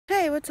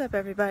Hey, what's up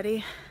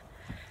everybody?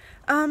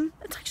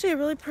 It's actually a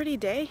really pretty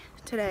day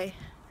today.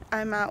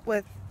 I'm out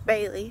with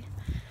Bailey.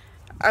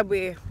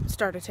 We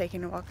started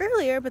taking a walk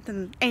earlier, but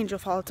then Angel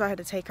followed, so I had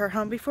to take her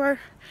home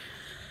before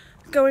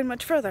going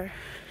much further.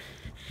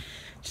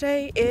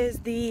 Today is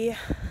the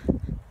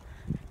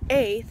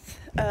 8th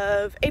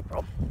of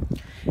April.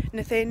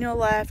 Nathaniel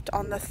left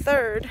on the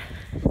 3rd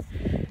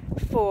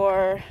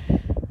for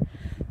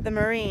the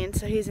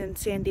Marines, so he's in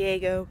San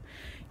Diego,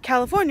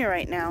 California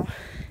right now.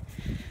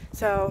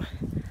 So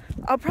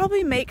I'll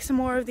probably make some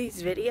more of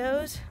these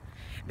videos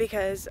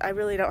because I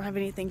really don't have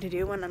anything to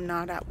do when I'm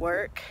not at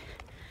work.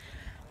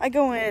 I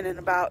go in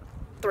about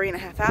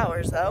 3.5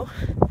 hours though.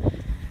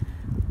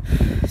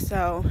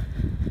 So,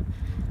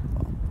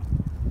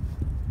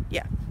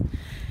 yeah.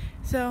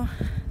 So,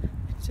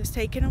 just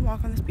taking a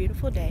walk on this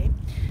beautiful day.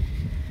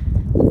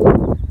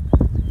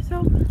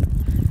 So,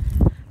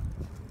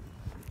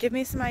 give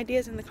me some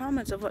ideas in the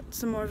comments of what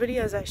some more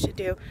videos I should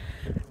do.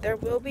 There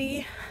will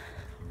be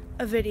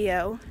a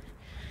video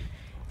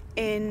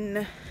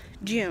in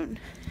June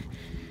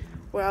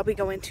where I'll be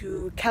going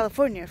to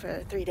California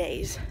for 3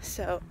 days,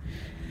 so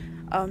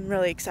I'm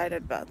really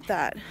excited about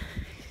that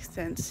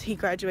since he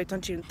graduates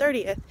on June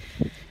 30th.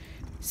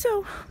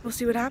 So we'll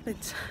see what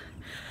happens.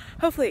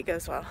 Hopefully it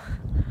goes well,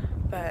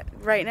 but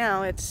right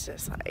now it's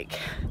just like,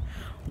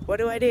 what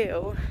do I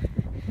do?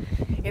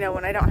 You know,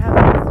 when I don't have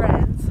any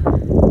friends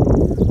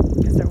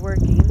because they're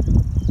working,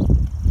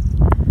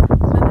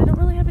 and I don't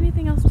really have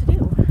anything else to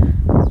do.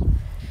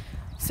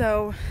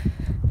 So,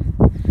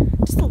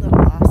 just a little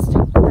lost,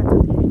 but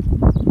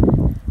that's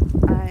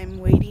okay. I'm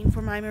waiting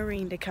for my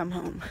Marine to come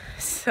home,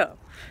 so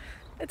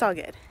it's all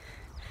good.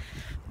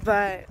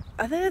 But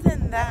other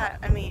than that,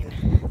 I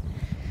mean,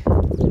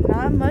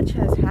 not much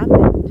has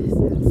happened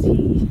since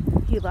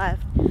he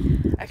left.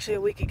 Actually,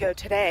 a week ago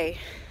today,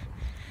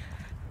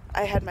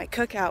 I had my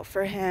cookout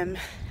for him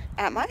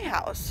at my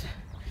house,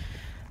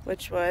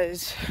 which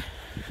was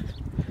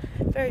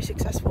very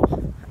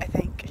successful, I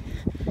think.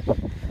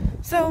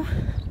 So,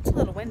 it's a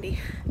little windy.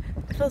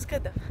 It feels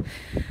good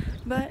though.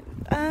 But,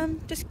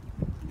 just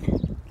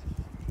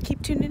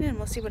keep tuning in.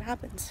 We'll see what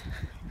happens.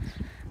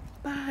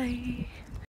 Bye.